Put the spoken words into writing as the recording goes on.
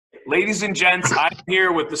Ladies and gents, I'm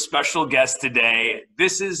here with a special guest today.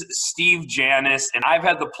 This is Steve Janusz, and I've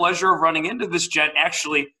had the pleasure of running into this gent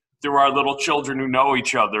actually through our little children who know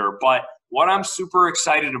each other. But what I'm super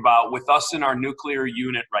excited about with us in our nuclear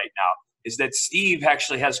unit right now is that Steve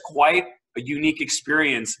actually has quite a unique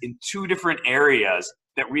experience in two different areas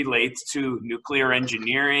that relates to nuclear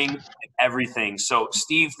engineering and everything. So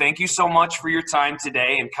Steve, thank you so much for your time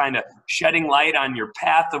today and kind of shedding light on your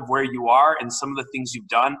path of where you are and some of the things you've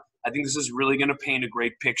done. I think this is really going to paint a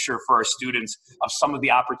great picture for our students of some of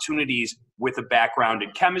the opportunities with a background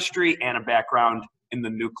in chemistry and a background in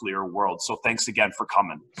the nuclear world. So thanks again for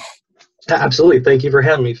coming. Absolutely. Thank you for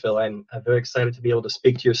having me, Phil. I'm very excited to be able to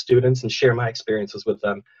speak to your students and share my experiences with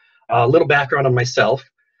them. A little background on myself.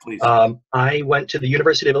 Please. I went to the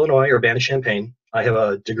University of Illinois, Urbana-Champaign. I have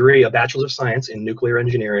a degree, a Bachelor's of Science in nuclear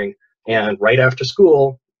engineering. And right after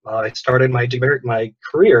school, I started my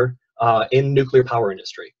career in nuclear power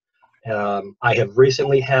industry. I have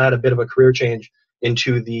recently had a bit of a career change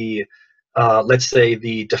into the, let's say,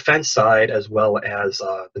 the defense side as well as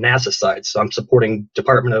the NASA side. So I'm supporting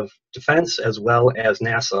Department of Defense as well as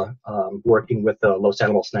NASA, working with the Los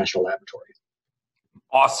Alamos National Laboratory.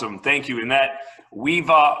 Awesome, thank you. And that we've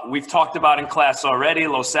talked about in class already,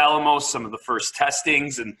 Los Alamos, some of the first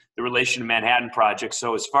testings and the relation to Manhattan Project.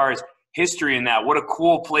 So as far as history in that, what a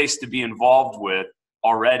cool place to be involved with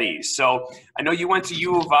already. So I know you went to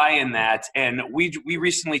U of I in that, and we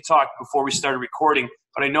recently talked before we started recording,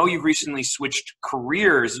 but I know you've recently switched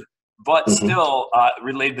careers, but still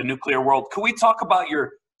related to the nuclear world. Can we talk about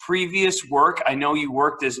your previous work? I know you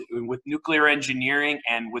worked with nuclear engineering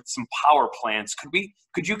and with some power plants.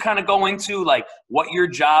 Could you kind of go into like what your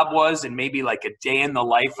job was and maybe like a day in the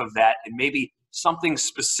life of that and maybe something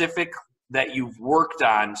specific that you've worked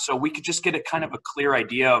on so we could just get a kind of a clear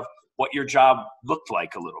idea of what your job looked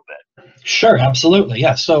like a little bit? Sure, absolutely.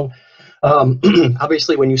 Yeah. So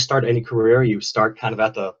obviously when you start any career, you start kind of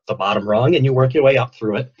at the bottom rung and you work your way up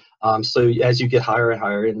through it. So as you get higher and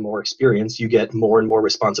higher and more experience, you get more and more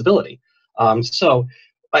responsibility. So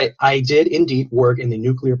I did indeed work in the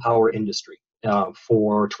nuclear power industry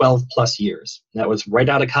for 12 plus years. That was right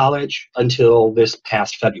out of college until this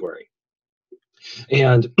past February.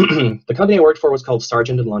 And the company I worked for was called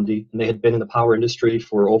Sargent & Lundy, and they had been in the power industry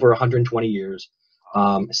for over 120 years,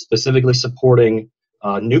 specifically supporting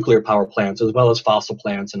nuclear power plants as well as fossil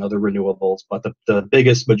plants and other renewables. But the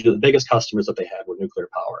biggest customers that they had were nuclear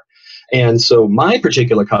power. And so my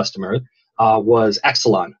particular customer was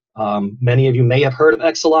Exelon. Many of you may have heard of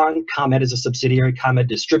Exelon. ComEd is a subsidiary. ComEd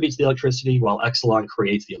distributes the electricity while Exelon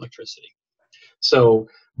creates the electricity. So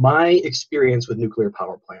my experience with nuclear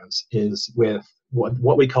power plants is with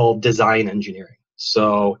what we call design engineering.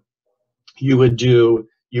 So you would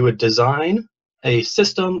design a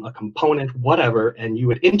system, a component, whatever, and you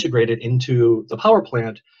would integrate it into the power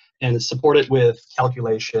plant and support it with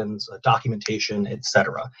calculations, documentation,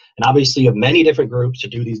 etc. And obviously you have many different groups to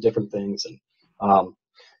do these different things. And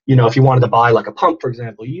you know, if you wanted to buy like a pump, for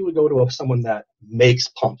example, you would go to someone that makes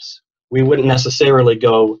pumps. We wouldn't necessarily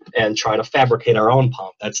go and try to fabricate our own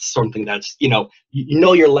pump. That's something that's, you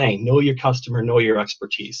know your lane, know your customer, know your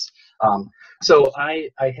expertise. So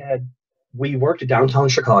we worked downtown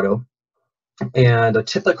Chicago, and a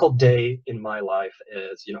typical day in my life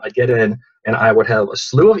is, I'd get in and I would have a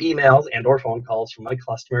slew of emails and or phone calls from my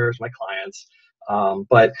customers, my clients.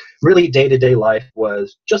 But really day-to-day life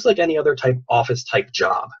was just like any other office type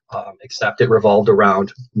job, except it revolved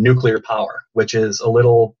around nuclear power, which is a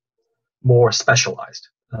little more specialized.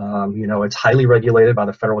 It's highly regulated by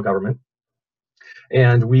the federal government.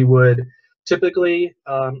 And we would typically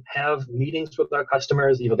have meetings with our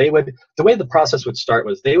customers. The way the process would start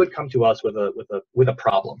was they would come to us with a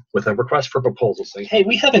problem, with a request for proposal saying, hey,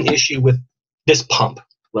 we have an issue with this pump,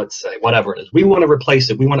 let's say, whatever it is. We want to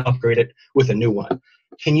replace it. We want to upgrade it with a new one.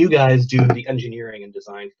 Can you guys do the engineering and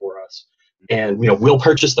design for us? And we'll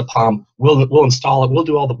purchase the pump, we'll install it, we'll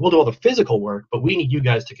do all the physical work, but we need you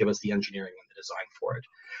guys to give us the engineering and the design for it.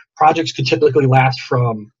 Projects could typically last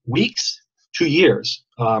from weeks to years.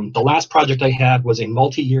 The last project I had was a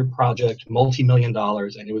multi-year project, multi-million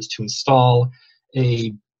dollars, and it was to install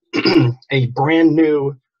a brand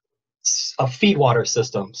new feed water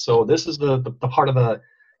system. So this is the part of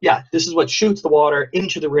this is what shoots the water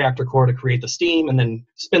into the reactor core to create the steam and then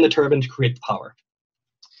spin the turbine to create the power.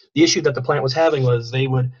 The issue that the plant was having was they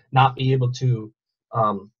would not be able to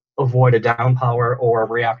avoid a down power or a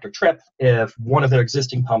reactor trip if one of their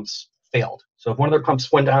existing pumps failed. So if one of their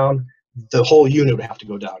pumps went down, the whole unit would have to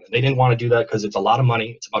go down. And they didn't want to do that because it's a lot of money.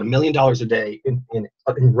 It's about $1 million a day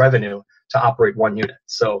in revenue to operate one unit.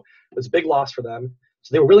 So it was a big loss for them.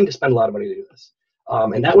 So they were willing to spend a lot of money to do this.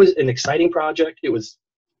 And that was an exciting project. It was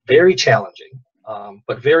very challenging,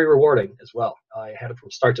 but very rewarding as well. I had it from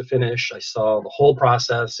start to finish. I saw the whole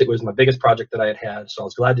process. It was my biggest project that I had had, so I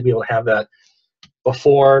was glad to be able to have that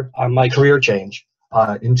before my career change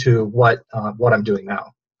into what I'm doing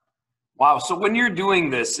now. Wow. So when you're doing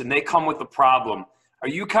this and they come with a problem, are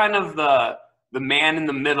you kind of the man in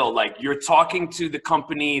the middle? Like, you're talking to the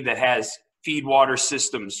company that has feed water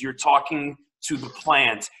systems, you're talking to the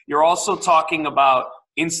plant, you're also talking about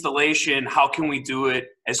installation. How can we do it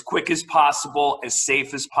as quick as possible, as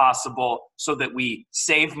safe as possible, so that we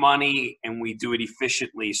save money and we do it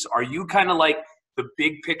efficiently? So are you kind of like the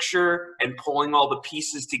big picture and pulling all the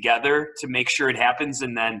pieces together to make sure it happens?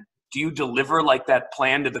 And then do you deliver like that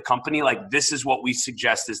plan to the company? Like, this is what we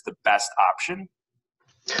suggest is the best option?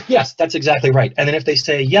 Yes, that's exactly right. And then if they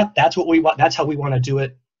say, yep, that's what we want, that's how we want to do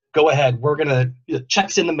it, go ahead. We're going to,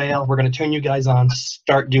 checks in the mail, we're going to turn you guys on,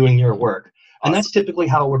 start doing your work. And that's typically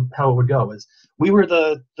how it would go. Is we were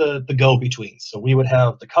the go-between. So we would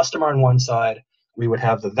have the customer on one side, we would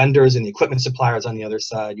have the vendors and the equipment suppliers on the other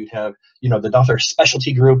side. You'd have, the other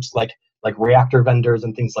specialty groups like reactor vendors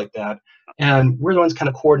and things like that. And we're the ones kind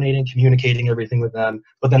of coordinating, communicating everything with them.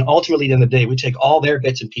 But then ultimately, at the end of the day, we take all their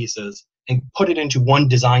bits and pieces and put it into one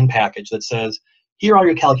design package that says, here are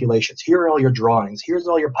your calculations, here are all your drawings, here's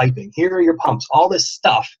all your piping, here are your pumps, all this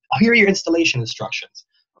stuff, here are your installation instructions.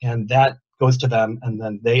 And that goes to them, and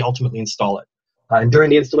then they ultimately install it. And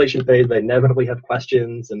during the installation phase, they inevitably have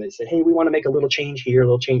questions, and they say, hey, we want to make a little change here, a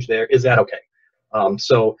little change there. Is that okay?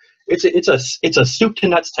 So it's a soup to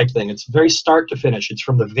nuts type thing. It's very start to finish. It's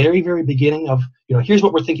from the very, very beginning of, here's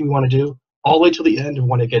what we're thinking we want to do, all the way to the end of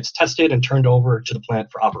when it gets tested and turned over to the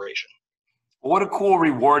plant for operation. What a cool,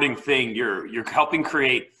 rewarding thing. You're helping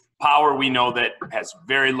create power we know that has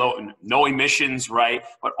very no emissions, right?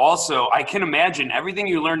 But also, I can imagine everything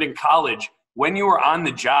you learned in college, when you were on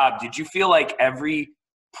the job, did you feel like every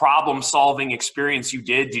problem-solving experience you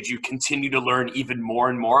did you continue to learn even more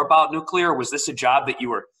and more about nuclear? Was this a job that you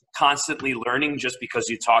were constantly learning just because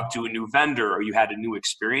you talked to a new vendor or you had a new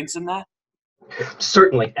experience in that?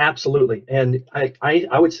 Certainly, absolutely. And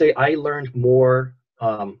I would say I learned more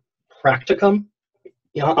practicum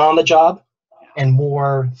on the job and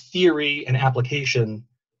more theory and application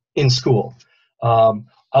in school. I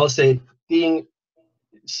would say doing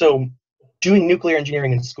nuclear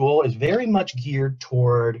engineering in school is very much geared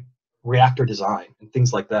toward reactor design and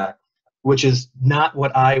things like that, which is not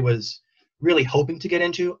what I was really hoping to get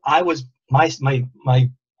into. My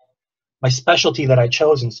specialty that I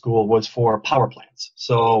chose in school was for power plants.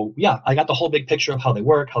 So yeah, I got the whole big picture of how they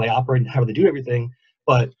work, how they operate, and how they do everything,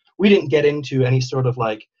 but we didn't get into any sort of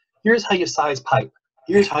like, here's how you size pipe,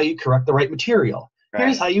 here's how you correct the right material,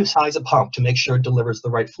 here's how you size a pump to make sure it delivers the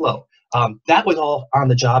right flow. That was all on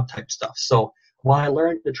the job type stuff. So while I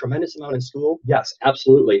learned a tremendous amount in school, yes,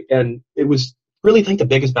 absolutely. And it was really, I think the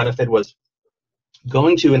biggest benefit was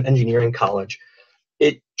going to an engineering college.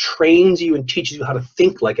 It trains you and teaches you how to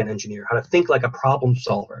think like an engineer, how to think like a problem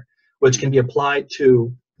solver, which can be applied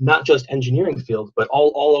to not just engineering fields, but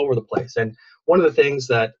all over the place. And one of the things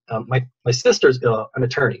that my sister's an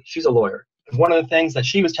attorney, she's a lawyer. And one of the things that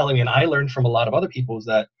she was telling me, and I learned from a lot of other people, is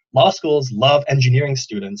that law schools love engineering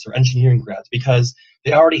students or engineering grads because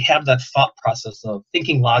they already have that thought process of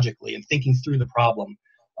thinking logically and thinking through the problem.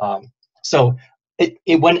 So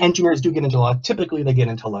when engineers do get into law, typically they get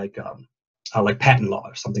into like patent law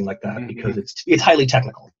or something like that, because it's highly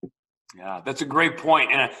technical. Yeah, that's a great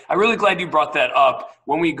point. And I'm really glad you brought that up.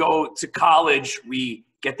 When we go to college, we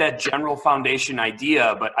get that general foundation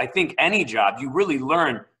idea, but I think any job, you really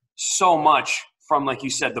learn so much from, like you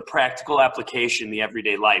said, the practical application, the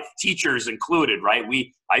everyday life, teachers included, right?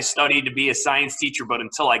 I studied to be a science teacher, but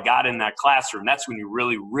until I got in that classroom, that's when you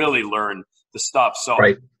really, really learn the stuff. So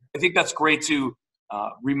right. I think that's great to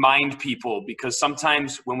remind people, because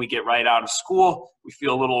sometimes when we get right out of school, we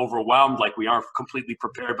feel a little overwhelmed, like we aren't completely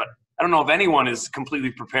prepared, but I don't know if anyone is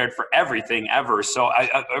completely prepared for everything ever. So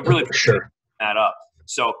I really appreciate that up.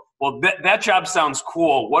 So, well, that job sounds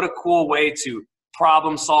cool. What a cool way to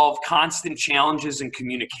problem solve, constant challenges and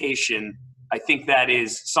communication. I think that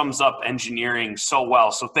sums up engineering so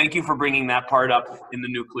well. So thank you for bringing that part up in the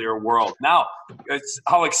nuclear world. Now, it's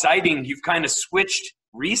how exciting you've kind of switched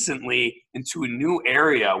recently into a new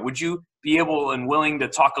area. Would you be able and willing to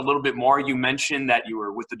talk a little bit more? You mentioned that you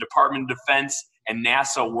were with the Department of Defense and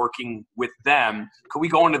NASA working with them. Could we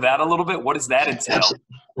go into that a little bit? What does that entail?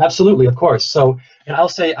 Absolutely, of course. So, and I'll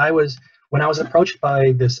say when I was approached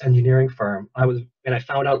by this engineering firm, and I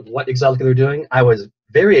found out what exactly they're doing, I was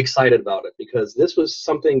very excited about it, because this was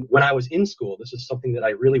something, when I was in school, this is something that I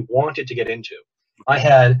really wanted to get into. I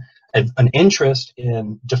had an interest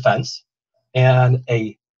in defense and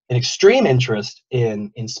an extreme interest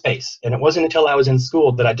in space. And it wasn't until I was in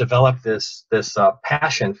school that I developed this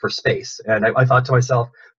passion for space. And I thought to myself,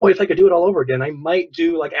 boy, if I could do it all over again, I might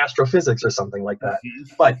do like astrophysics or something like that.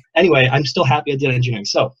 But anyway, I'm still happy I did engineering.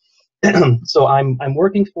 So so I'm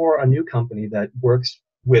working for a new company that works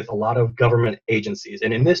with a lot of government agencies.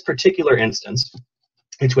 And in this particular instance,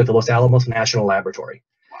 it's with the Los Alamos National Laboratory.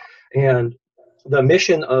 And the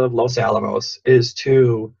mission of Los Alamos is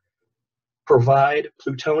to provide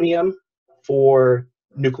plutonium for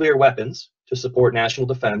nuclear weapons to support national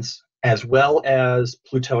defense, as well as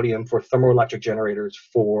plutonium for thermoelectric generators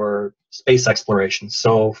for space exploration.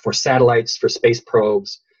 So for satellites, for space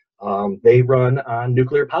probes, they run on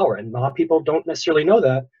nuclear power. And a lot of people don't necessarily know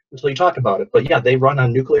that until you talk about it. But yeah, they run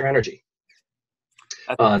on nuclear energy.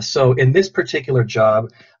 So in this particular job,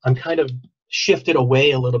 I'm kind of shifted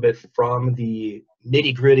away a little bit from the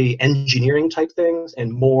nitty-gritty engineering type things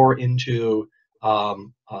and more into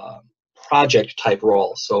project type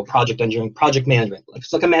roles. So project engineering, project management.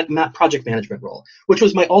 It's like a project management role, which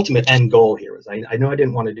was my ultimate end goal here. Is I know I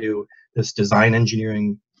didn't want to do this design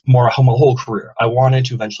engineering my whole career. I wanted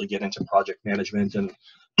to eventually get into project management and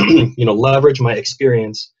leverage my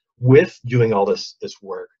experience with doing all this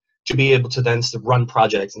work to be able to then run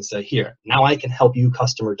projects and say, here, now I can help you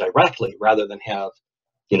customer directly rather than have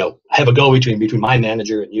a go-between between my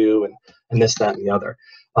manager and you and this, that, and the other.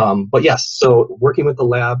 But yes, so working with the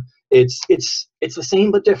lab, it's the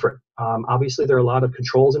same but different. Obviously, there are a lot of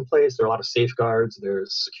controls in place. There are a lot of safeguards.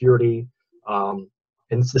 There's security.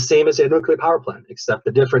 And it's the same as a nuclear power plant, except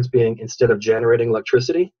the difference being instead of generating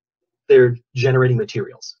electricity, they're generating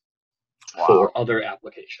materials for other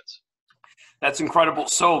applications. That's incredible.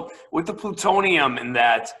 So with the plutonium and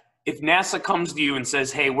that, if NASA comes to you and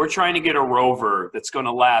says, hey, we're trying to get a rover that's going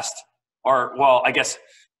to last, or, well, I guess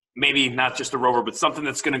maybe not just a rover, but something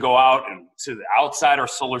that's going to go out and to the outside our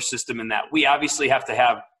solar system, and that we obviously have to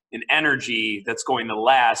have an energy that's going to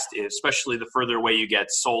last, especially the further away you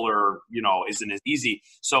get. Solar, isn't as easy.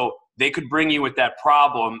 So they could bring you with that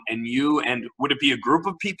problem, and would it be a group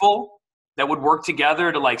of people that would work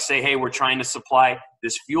together to like say, hey, we're trying to supply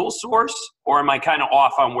this fuel source? Or am I kind of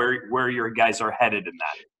off on where your guys are headed in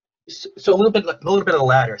that? So a little bit of the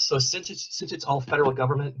latter. So since it's all federal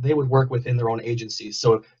government, they would work within their own agencies.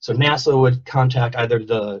 So NASA would contact either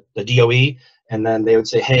the DOE, and then they would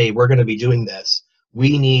say, hey, we're going to be doing this.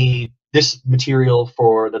 We need this material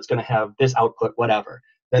that's going to have this output, whatever.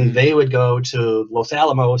 Then they would go to Los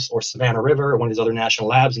Alamos or Savannah River or one of these other national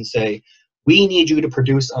labs and say, we need you to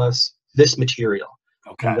produce us this material.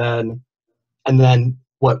 Okay. And then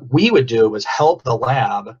what we would do was help the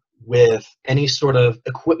lab with any sort of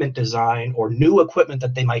equipment design or new equipment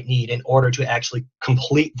that they might need in order to actually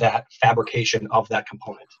complete that fabrication of that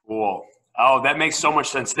component. Cool. Oh, that makes so much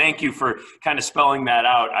sense. Thank you for kind of spelling that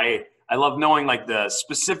out. I love knowing like the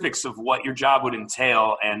specifics of what your job would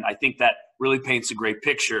entail, and I think that really paints a great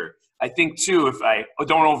picture. I think too, if I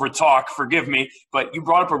don't overtalk, forgive me, but you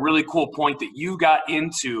brought up a really cool point that you got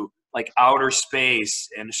into like outer space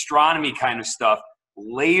and astronomy kind of stuff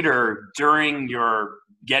later during your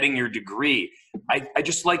getting your degree. I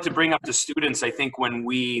just like to bring up to students, I think when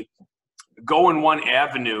we go in one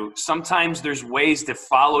avenue, sometimes there's ways to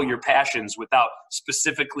follow your passions without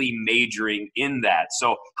specifically majoring in that.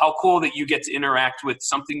 So how cool that you get to interact with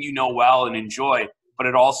something you know well and enjoy, but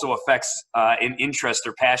it also affects an interest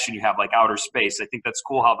or passion you have, like outer space. I think that's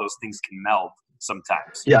cool how those things can meld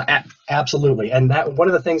sometimes. Yeah, absolutely. And that one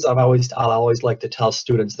of the things I'll always like to tell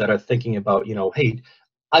students that are thinking about, hey,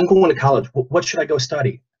 I'm going to college. What should I go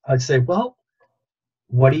study? I'd say, well,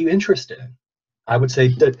 what are you interested in? I would say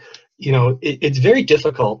that, it's very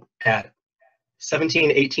difficult at 17,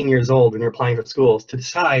 18 years old when you're applying for schools to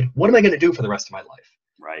decide, what am I going to do for the rest of my life?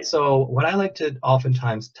 Right. So what I like to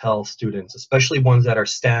oftentimes tell students, especially ones that are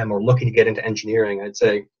STEM or looking to get into engineering, I'd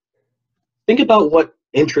say, think about what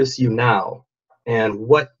interests you now and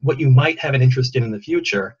what you might have an interest in the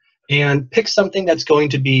future, and pick something that's going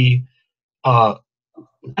to be, I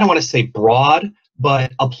don't want to say broad,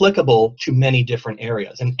 but applicable to many different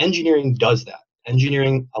areas. And engineering does that.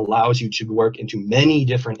 Engineering allows you to work into many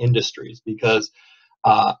different industries, because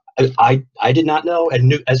I did not know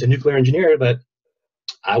as a nuclear engineer that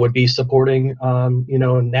I would be supporting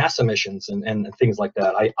NASA missions and things like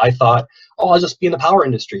that. I thought, I'll just be in the power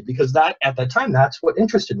industry, because at that time that's what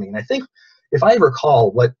interested me. And I think if I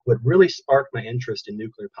recall, what really sparked my interest in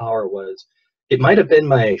nuclear power was, it might have been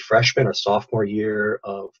my freshman or sophomore year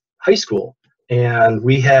of high school, and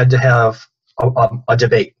we had to have a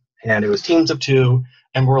debate, and it was teams of two,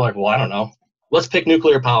 and we're like, well, I don't know, let's pick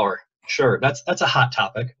nuclear power. Sure, that's a hot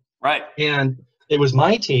topic. Right. And it was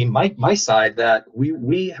my team, my side, that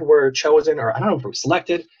we were chosen, or I don't know if we were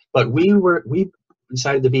selected, but we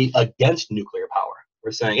decided to be against nuclear power.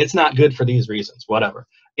 We're saying it's not good for these reasons, whatever.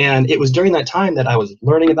 And it was during that time that I was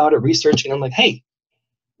learning about it, researching. I'm like, hey,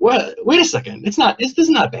 what? Wait a second. This is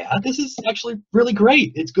not bad. This is actually really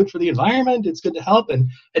great. It's good for the environment. It's good to help. And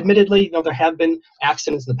admittedly, there have been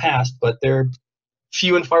accidents in the past, but they're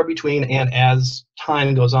few and far between. And as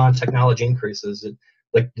time goes on, technology increases.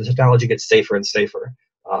 Like the technology gets safer and safer.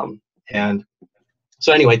 And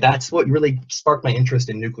so anyway, that's what really sparked my interest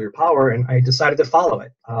in nuclear power, and I decided to follow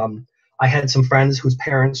it. I had some friends whose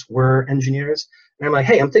parents were engineers, and I'm like,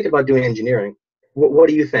 hey, I'm thinking about doing engineering. What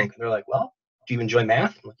do you think? And they're like, well, do you enjoy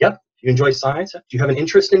math? I'm like, yep. Do you enjoy science? Do you have an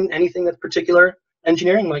interest in anything that's particular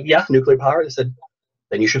engineering? I'm like, yeah, nuclear power. They said,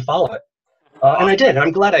 then you should follow it. And I did, and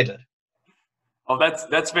I'm glad I did. Oh,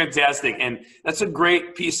 that's fantastic. And that's a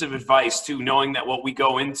great piece of advice too, knowing that what we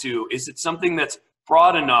go into, is it something that's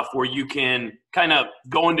broad enough where you can kind of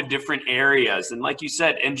go into different areas. And like you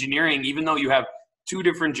said, engineering, even though you have two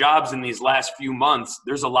different jobs in these last few months,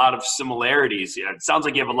 there's a lot of similarities. It sounds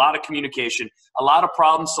like you have a lot of communication, a lot of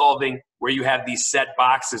problem solving where you have these set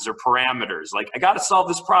boxes or parameters. Like, I got to solve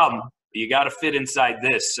this problem, but you got to fit inside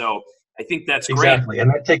this. So I think that's great. Exactly.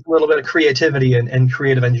 And that takes a little bit of creativity and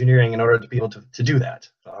creative engineering in order to be able to do that,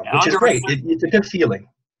 which is great. It's a good feeling.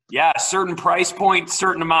 Yeah, certain price point,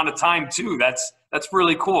 certain amount of time too. That's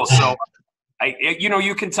really cool. So,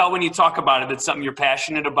 you can tell when you talk about it, it's something you're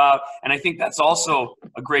passionate about. And I think that's also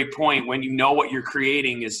a great point when you know what you're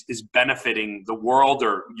creating is benefiting the world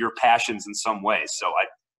or your passions in some way. So I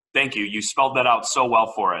thank you. You spelled that out so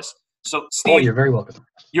well for us. So Steve, you're very welcome.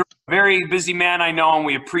 You're a very busy man, I know, and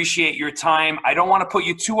we appreciate your time. I don't want to put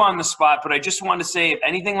you too on the spot, but I just want to say, if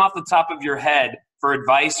anything off the top of your head for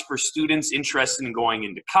advice for students interested in going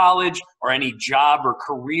into college or any job or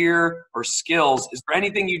career or skills, is there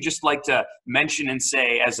anything you'd just like to mention and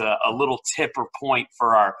say as a little tip or point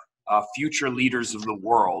for our future leaders of the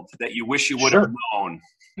world that you wish you would have known?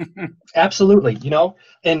 Absolutely.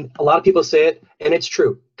 And a lot of people say it, and it's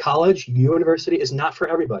true. College, university is not for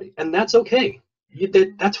everybody, and that's okay.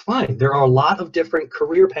 That's fine. There are a lot of different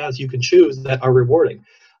career paths you can choose that are rewarding.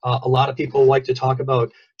 A lot of people like to talk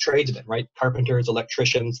about tradesmen, right? Carpenters,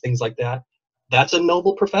 electricians, things like that. That's a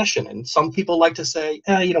noble profession. And some people like to say,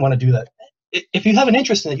 you don't want to do that. If you have an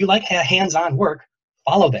interest in it, you like hands-on work,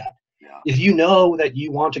 follow that. Yeah. If you know that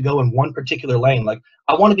you want to go in one particular lane, like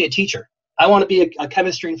I want to be a teacher, I want to be a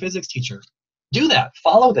chemistry and physics teacher, do that,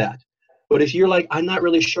 follow that. But if you're like, I'm not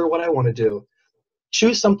really sure what I want to do,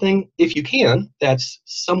 choose something, if you can, that's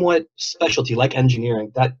somewhat specialty, like engineering,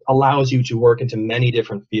 that allows you to work into many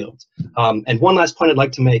different fields. And one last point I'd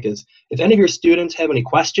like to make is, if any of your students have any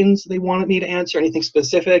questions they wanted me to answer, anything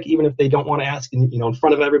specific, even if they don't want to ask in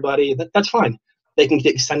front of everybody, that's fine. They can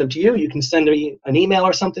send them to you. You can send me an email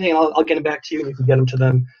or something, and I'll get them back to you, and you can get them to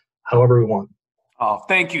them however we want. Oh,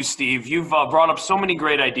 thank you, Steve. You've brought up so many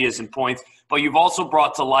great ideas and points, but you've also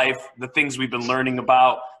brought to life the things we've been learning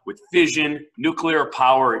about with fission, nuclear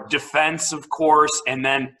power, defense, of course, and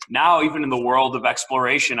then now even in the world of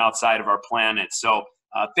exploration outside of our planet. So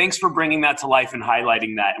thanks for bringing that to life and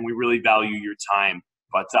highlighting that, and we really value your time.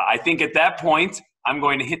 But I think at that point, I'm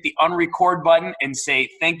going to hit the unrecord button and say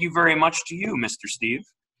thank you very much to you, Mr. Steve.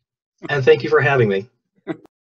 And thank you for having me.